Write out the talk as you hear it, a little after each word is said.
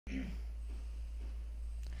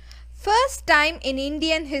First time in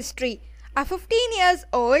Indian history, a 15 years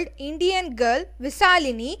old Indian girl,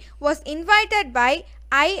 Visalini, was invited by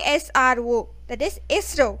ISRO, that is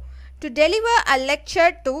ISRO, to deliver a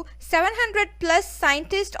lecture to 700 plus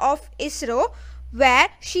scientists of ISRO, where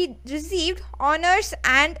she received honors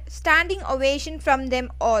and standing ovation from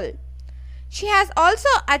them all. She has also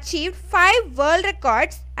achieved 5 world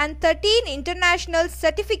records and 13 international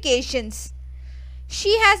certifications.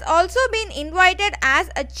 She has also been invited as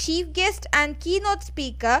a chief guest and keynote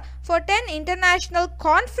speaker for 10 international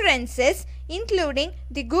conferences, including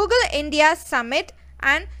the Google India Summit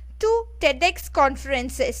and 2 TEDx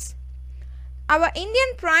conferences. Our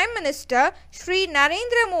Indian Prime Minister Shri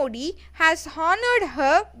Narendra Modi has honored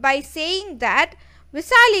her by saying that,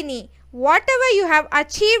 "Visalini, whatever you have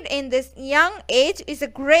achieved in this young age is a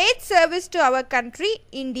great service to our country,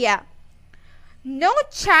 India. No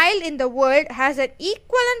child in the world has an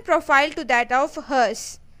equivalent profile to that of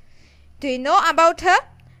hers." Do you know about her?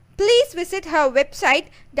 Please visit her website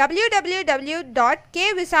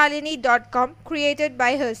www.kvisalini.com, created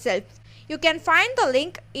by herself. You can find the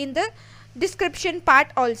link in the description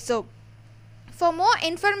part also. For more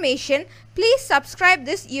information, please subscribe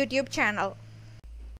this YouTube channel.